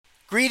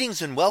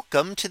Greetings and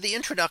welcome to the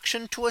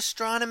introduction to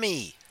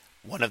astronomy.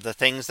 One of the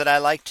things that I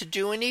like to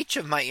do in each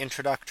of my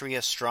introductory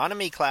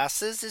astronomy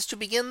classes is to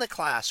begin the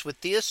class with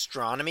the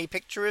astronomy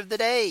picture of the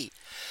day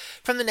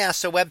from the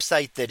NASA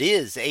website, that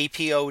is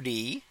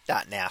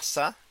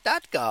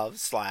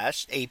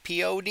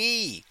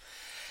apod.nasa.gov/apod.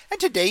 And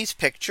today's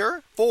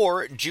picture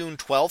for June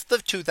 12th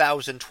of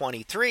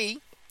 2023.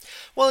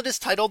 Well, it is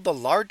titled The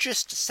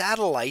Largest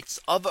Satellites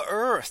of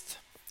Earth.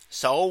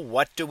 So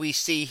what do we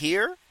see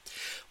here?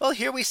 Well,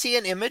 here we see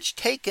an image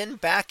taken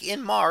back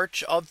in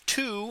March of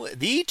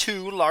the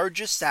two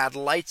largest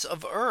satellites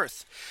of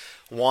Earth.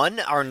 One,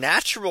 our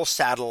natural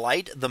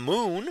satellite, the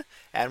moon,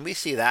 and we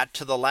see that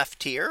to the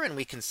left here, and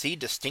we can see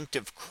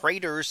distinctive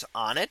craters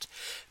on it.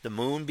 The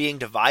moon being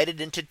divided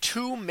into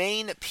two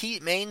main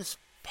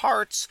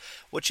parts,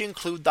 which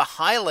include the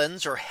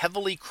highlands, or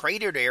heavily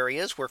cratered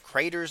areas where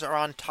craters are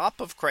on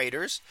top of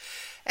craters,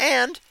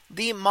 and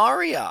the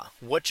maria,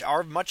 which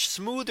are much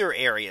smoother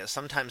areas,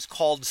 sometimes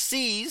called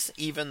seas,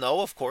 even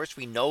though of course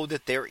we know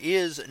that there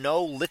is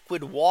no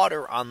liquid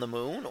water on the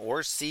moon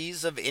or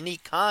seas of any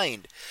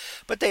kind.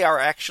 But they are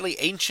actually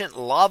ancient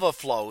lava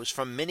flows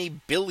from many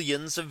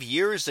billions of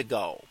years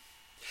ago.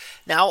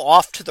 Now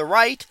off to the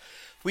right,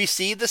 we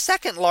see the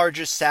second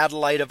largest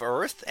satellite of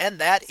Earth, and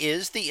that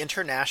is the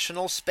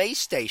International Space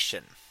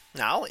Station.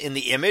 Now in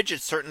the image,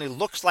 it certainly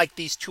looks like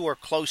these two are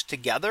close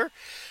together,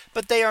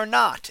 but they are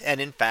not.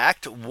 And in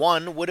fact,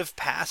 one would have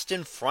passed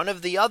in front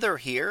of the other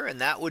here, and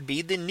that would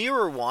be the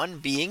nearer one,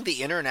 being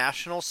the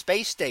International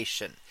Space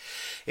Station.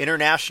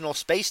 International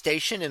Space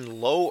Station in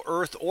low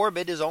Earth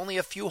orbit is only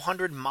a few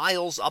hundred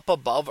miles up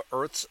above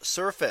Earth's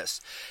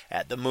surface,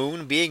 at the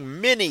moon being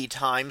many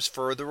times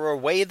further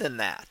away than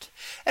that.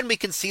 And we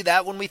can see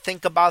that when we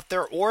think about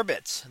their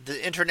orbits.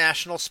 The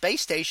International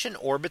Space Station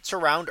orbits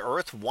around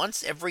Earth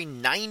once every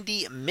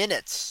 90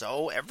 minutes.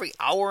 So every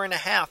hour and a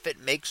half, it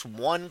makes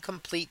one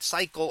complete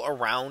cycle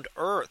around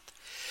Earth.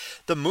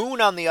 The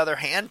moon, on the other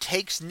hand,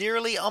 takes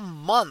nearly a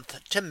month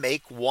to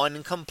make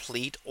one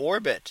complete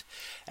orbit.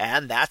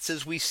 And that's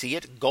as we see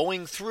it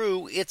going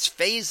through its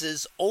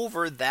phases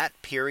over that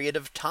period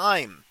of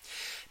time.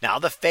 Now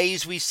the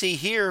phase we see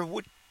here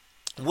would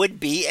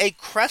be a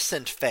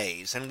crescent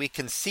phase, and we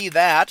can see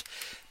that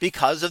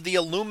because of the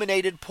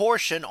illuminated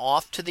portion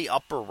off to the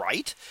upper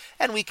right.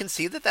 And we can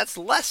see that that's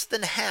less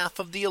than half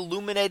of the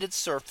illuminated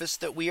surface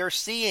that we are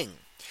seeing.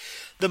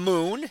 The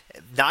moon,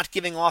 not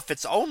giving off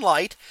its own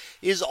light,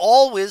 is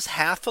always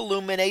half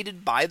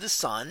illuminated by the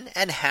sun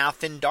and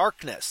half in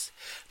darkness.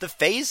 The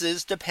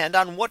phases depend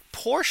on what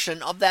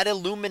portion of that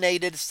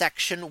illuminated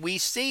section we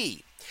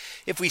see.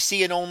 If we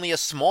see in only a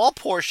small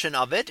portion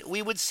of it,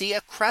 we would see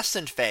a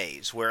crescent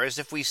phase. Whereas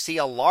if we see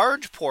a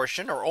large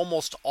portion, or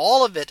almost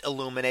all of it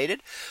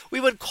illuminated, we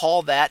would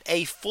call that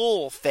a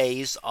full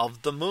phase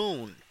of the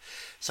moon.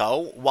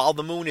 So while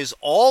the moon is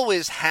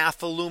always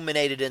half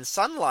illuminated in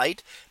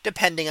sunlight,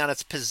 depending on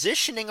its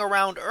positioning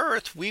around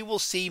Earth, we will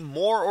see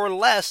more or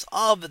less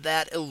of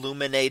that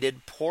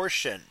illuminated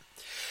portion.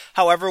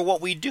 However,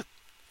 what we do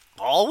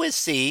always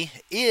see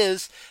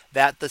is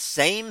that the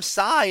same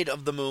side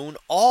of the moon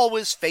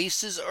always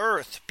faces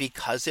Earth,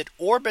 because it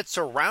orbits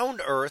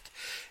around Earth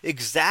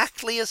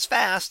exactly as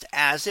fast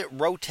as it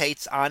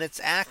rotates on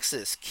its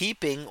axis,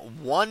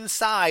 keeping one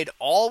side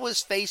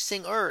always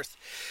facing Earth,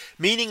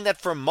 meaning that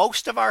for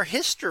most of our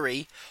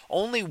history,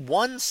 only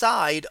one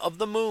side of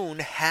the moon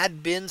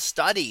had been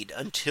studied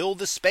until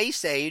the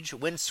space age,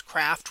 when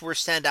craft were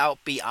sent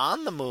out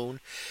beyond the moon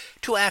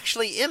to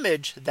actually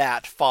image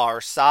that far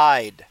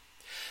side.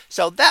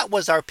 So that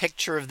was our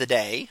picture of the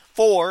day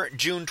for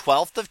June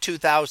 12th of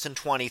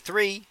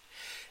 2023.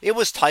 It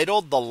was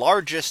titled The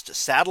Largest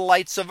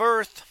Satellites of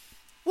Earth.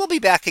 We'll be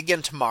back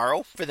again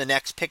tomorrow for the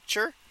next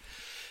picture.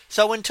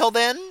 So until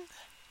then,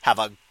 have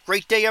a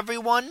great day,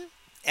 everyone,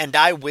 and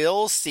I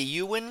will see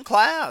you in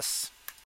class.